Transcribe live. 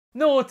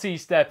Naughty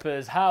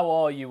Steppers, how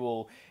are you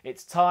all?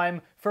 It's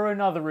time for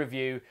another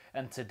review,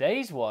 and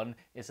today's one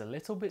is a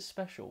little bit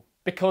special.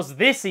 Because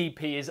this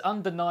EP is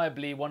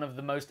undeniably one of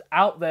the most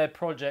out there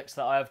projects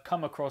that I have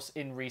come across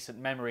in recent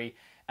memory,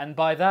 and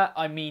by that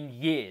I mean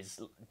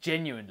years,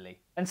 genuinely.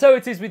 And so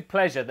it is with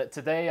pleasure that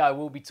today I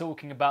will be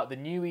talking about the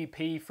new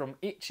EP from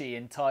Ichi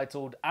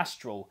entitled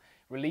Astral,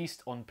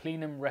 released on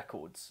Plenum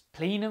Records.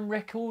 Plenum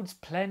Records?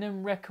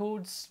 Plenum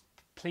Records?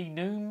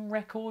 Plenum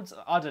Records?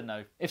 I don't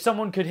know. If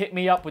someone could hit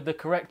me up with the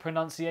correct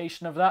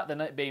pronunciation of that,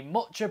 then it'd be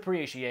much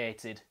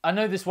appreciated. I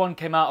know this one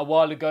came out a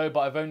while ago,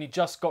 but I've only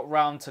just got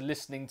round to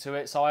listening to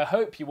it, so I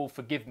hope you will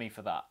forgive me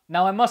for that.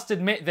 Now, I must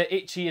admit that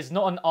Ichi is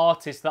not an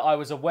artist that I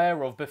was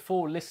aware of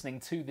before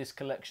listening to this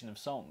collection of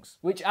songs,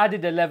 which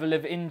added a level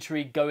of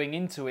intrigue going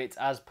into it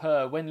as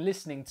per when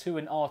listening to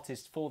an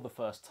artist for the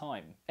first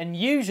time. And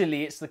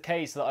usually it's the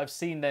case that I've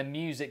seen their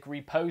music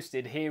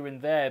reposted here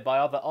and there by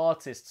other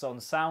artists on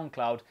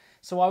SoundCloud,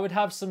 so I would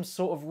have some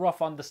sort of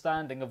rough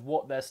understanding of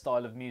what their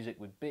style of music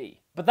would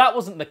be. But that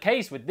wasn't the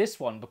case with this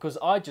one, because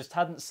I just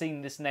hadn't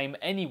seen this name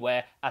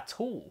anywhere at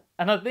all.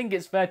 And I think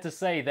it's fair to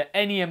say that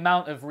any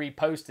amount of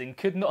reposting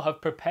could not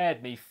have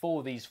prepared me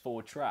for these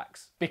 4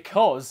 tracks.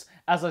 Because,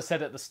 as I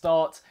said at the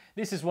start,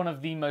 this is one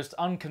of the most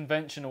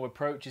unconventional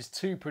approaches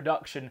to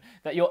production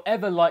that you're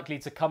ever likely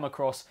to come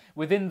across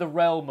within the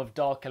realm of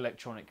dark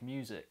electronic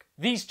music.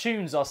 These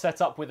tunes are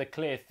set up with a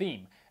clear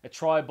theme, a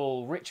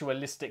tribal,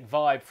 ritualistic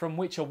vibe from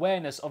which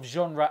awareness of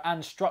genre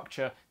and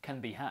structure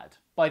can be had.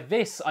 By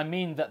this, I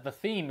mean that the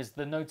theme is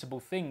the notable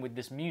thing with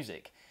this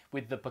music,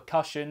 with the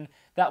percussion,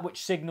 that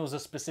which signals a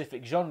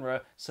specific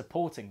genre,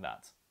 supporting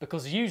that.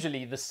 Because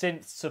usually the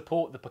synths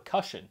support the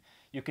percussion.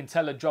 You can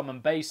tell a drum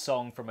and bass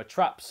song from a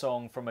trap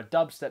song, from a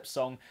dubstep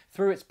song,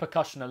 through its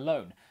percussion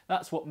alone.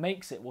 That's what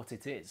makes it what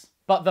it is.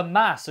 But the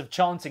mass of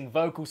chanting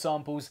vocal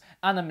samples,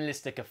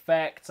 animalistic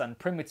effects, and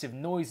primitive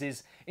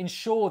noises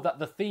ensure that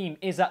the theme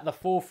is at the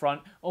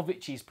forefront of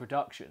Ichi's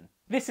production.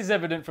 This is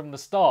evident from the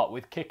start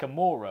with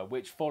Kikamura,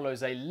 which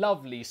follows a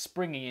lovely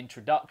springy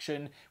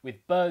introduction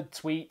with bird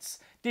tweets,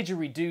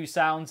 didgeridoo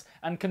sounds,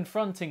 and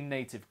confronting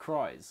native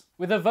cries.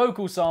 With a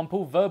vocal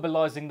sample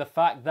verbalizing the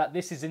fact that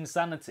this is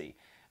insanity,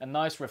 a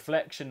nice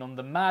reflection on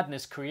the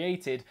madness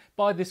created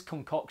by this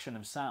concoction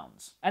of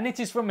sounds. And it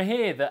is from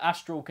here that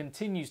Astral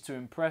continues to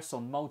impress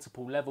on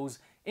multiple levels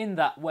in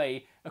that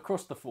way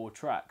across the 4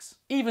 tracks.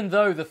 Even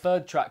though the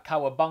 3rd track,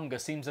 Kawabunga,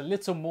 seems a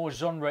little more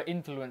genre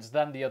influenced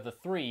than the other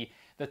 3,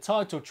 the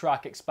title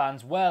track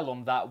expands well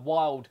on that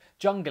wild,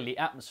 jungly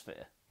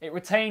atmosphere. It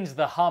retains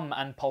the hum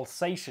and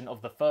pulsation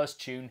of the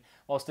first tune,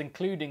 whilst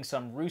including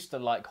some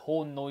rooster-like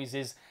horn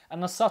noises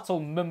and a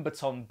subtle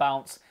mumbaton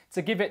bounce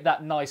to give it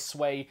that nice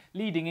sway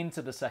leading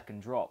into the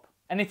 2nd drop.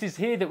 And it is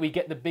here that we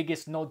get the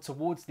biggest nod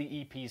towards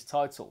the EP's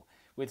title,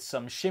 with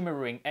some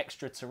shimmering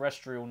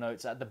extraterrestrial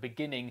notes at the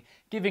beginning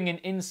giving an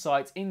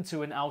insight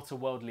into an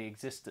outer-worldly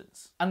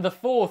existence. And the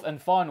 4th and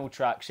final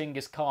track,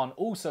 Genghis Khan,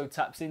 also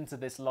taps into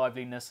this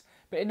liveliness,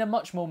 but in a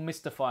much more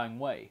mystifying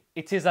way.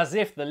 It is as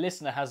if the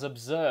listener has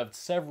observed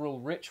several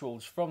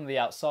rituals from the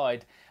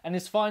outside and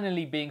is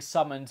finally being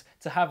summoned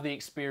to have the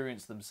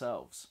experience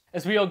themselves.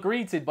 As we are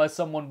greeted by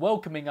someone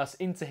welcoming us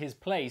into his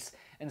place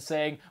and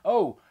saying,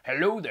 "Oh,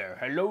 hello there,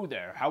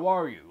 how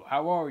are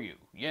you,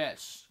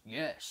 yes,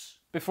 yes,"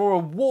 before a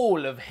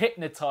wall of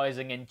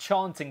hypnotizing,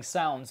 enchanting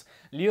sounds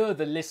lure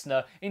the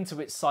listener into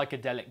its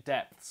psychedelic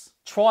depths.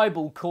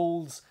 Tribal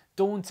calls,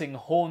 daunting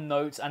horn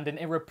notes, and an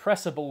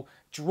irrepressible,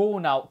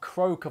 drawn-out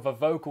croak of a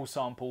vocal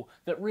sample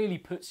that really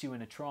puts you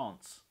in a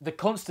trance. The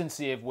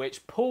constancy of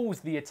which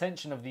pulls the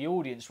attention of the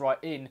audience right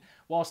in,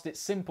 whilst its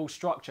simple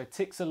structure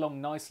ticks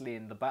along nicely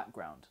in the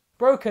background.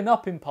 Broken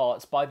up in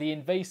parts by the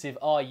invasive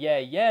 "ah yeah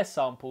yeah"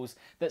 samples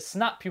that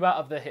snap you out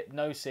of the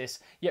hypnosis,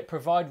 yet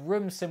provide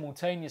room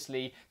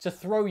simultaneously to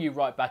throw you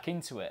right back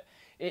into it.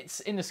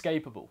 It's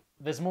inescapable.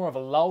 There's more of a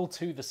lull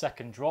to the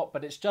 2nd drop,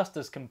 but it's just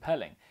as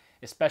compelling,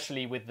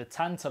 especially with the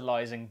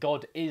tantalizing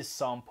 "God is"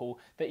 sample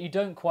that you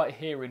don't quite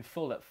hear in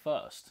full at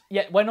first.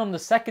 Yet when on the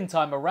 2nd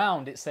time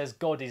around it says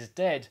 "God is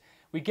dead,"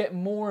 we get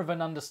more of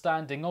an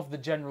understanding of the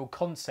general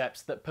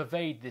concepts that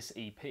pervade this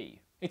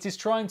EP. It is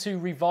trying to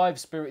revive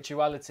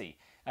spirituality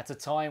at a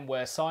time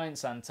where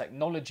science and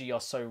technology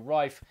are so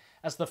rife,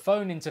 as the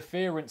phone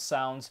interference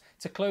sounds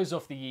to close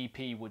off the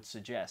EP would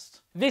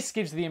suggest. This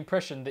gives the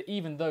impression that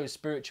even though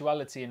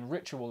spirituality and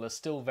ritual are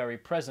still very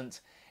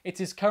present,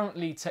 it is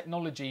currently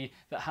technology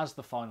that has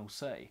the final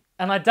say.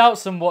 And I doubt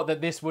somewhat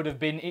that this would have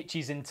been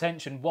Ichi's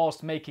intention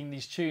whilst making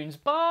these tunes,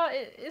 but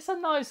it's a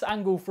nice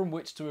angle from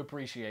which to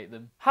appreciate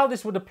them. How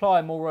this would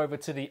apply moreover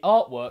to the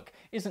artwork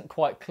isn't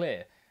quite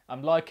clear.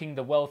 I'm liking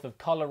the wealth of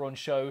colour on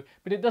show,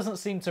 but it doesn't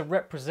seem to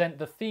represent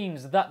the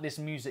themes that this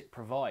music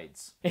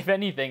provides. If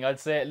anything, I'd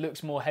say it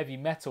looks more heavy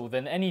metal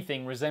than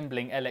anything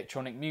resembling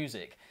electronic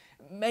music.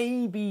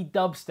 Maybe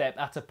dubstep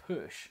at a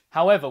push.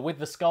 However, with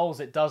the skulls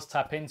it does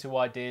tap into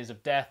ideas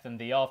of death and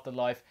the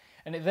afterlife,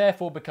 and it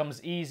therefore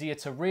becomes easier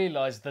to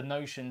realise the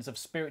notions of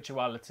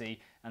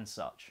spirituality and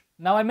such.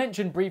 Now, I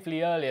mentioned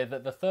briefly earlier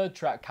that the third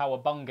track,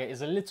 Cowabunga,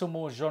 is a little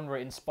more genre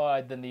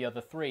inspired than the other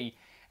three,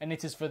 and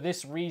it is for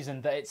this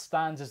reason that it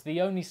stands as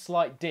the only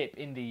slight dip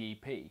in the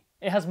EP.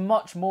 It has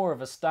much more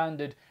of a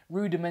standard,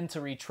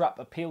 rudimentary trap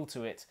appeal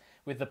to it,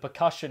 with the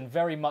percussion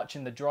very much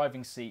in the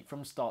driving seat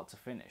from start to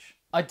finish.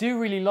 I do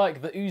really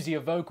like the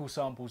oozier vocal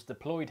samples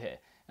deployed here,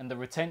 and the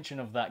retention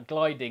of that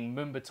gliding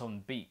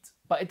Moombahton beat.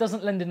 But it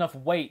doesn't lend enough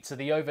weight to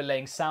the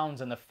overlaying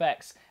sounds and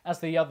effects as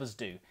the others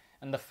do,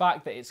 and the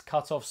fact that it's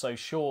cut off so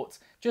short,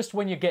 just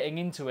when you're getting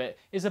into it,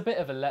 is a bit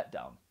of a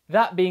letdown.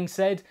 That being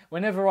said,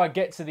 whenever I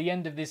get to the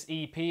end of this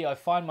EP, I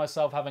find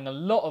myself having a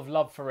lot of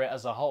love for it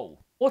as a whole.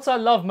 What I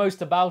love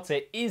most about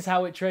it is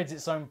how it treads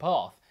its own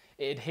path.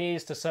 It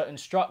adheres to certain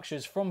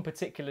structures from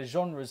particular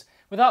genres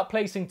without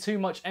placing too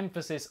much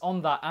emphasis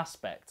on that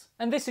aspect.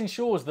 And this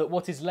ensures that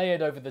what is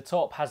layered over the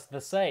top has the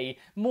say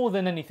more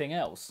than anything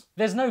else.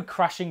 There's no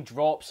crashing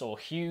drops or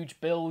huge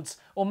builds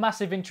or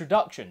massive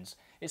introductions.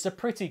 It's a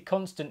pretty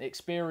constant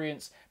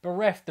experience,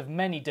 bereft of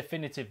many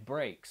definitive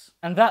breaks.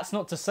 And that's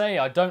not to say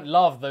I don't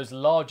love those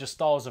larger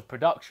styles of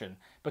production,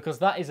 because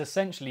that is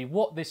essentially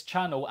what this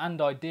channel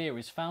and idea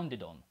is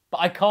founded on.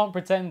 But I can't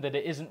pretend that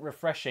it isn't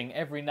refreshing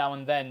every now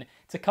and then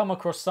to come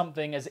across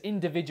something as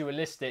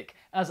individualistic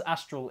as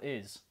Astral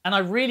is. And I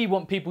really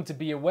want people to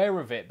be aware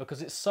of it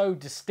because it's so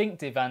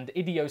distinctive and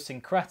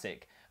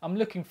idiosyncratic. I'm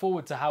looking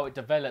forward to how it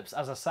develops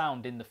as a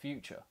sound in the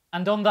future.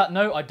 And on that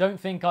note, I don't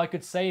think I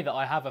could say that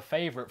I have a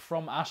favourite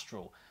from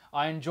Astral.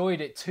 I enjoyed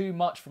it too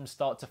much from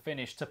start to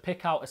finish to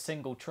pick out a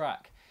single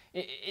track.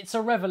 It's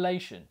a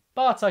revelation.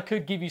 But I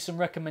could give you some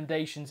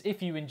recommendations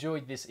if you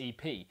enjoyed this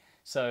EP.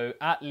 So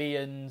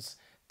Atlians,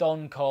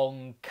 Don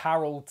Kong,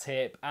 Carol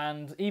Tip,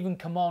 and even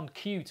Command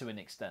Q to an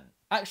extent.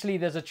 Actually,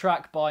 there's a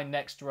track by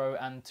Next Row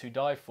and To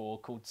Die For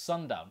called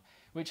Sundown,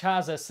 which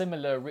has a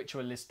similar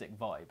ritualistic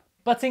vibe.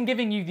 But in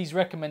giving you these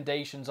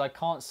recommendations, I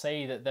can't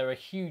say that there are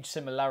huge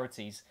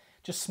similarities,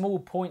 just small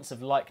points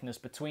of likeness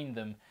between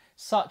them.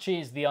 Such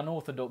is the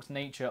unorthodox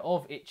nature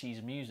of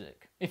Ichi's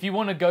music. If you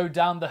want to go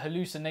down the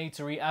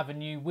hallucinatory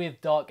avenue with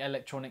dark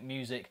electronic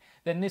music,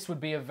 then this would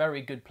be a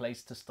very good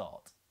place to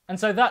start. And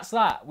so that's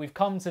that. We've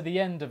come to the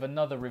end of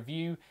another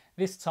review,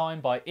 this time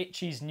by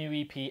Ichi's new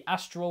EP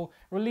Astral,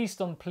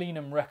 released on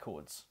Plenum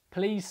Records.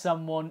 Please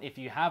someone, if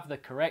you have the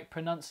correct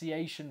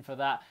pronunciation for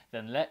that,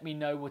 then let me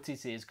know what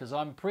it is, because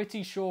I'm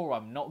pretty sure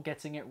I'm not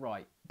getting it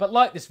right. But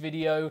like this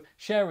video,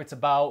 share it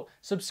about,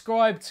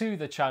 subscribe to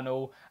the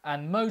channel,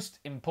 and most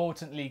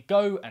importantly,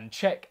 go and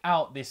check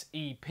out this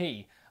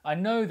EP. I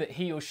know that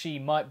he or she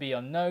might be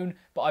unknown,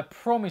 but I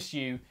promise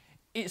you,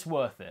 it's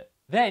worth it.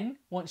 Then,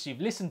 once you've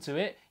listened to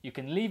it, you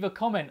can leave a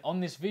comment on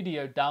this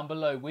video down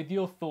below with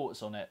your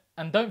thoughts on it.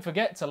 And don't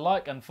forget to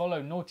like and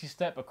follow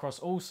Nawtystep across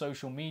all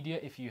social media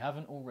if you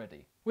haven't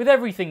already. With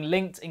everything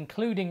linked,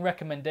 including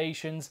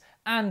recommendations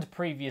and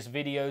previous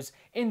videos,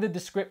 in the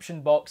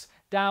description box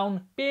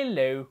down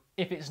below.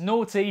 If it's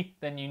naughty,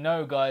 then you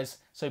know guys,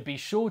 so be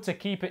sure to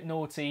keep it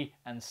naughty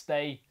and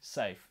stay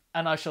safe.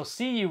 And I shall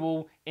see you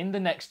all in the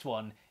next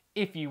one,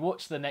 if you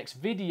watch the next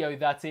video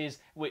that is,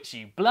 which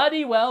you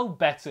bloody well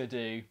better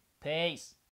do. Peace.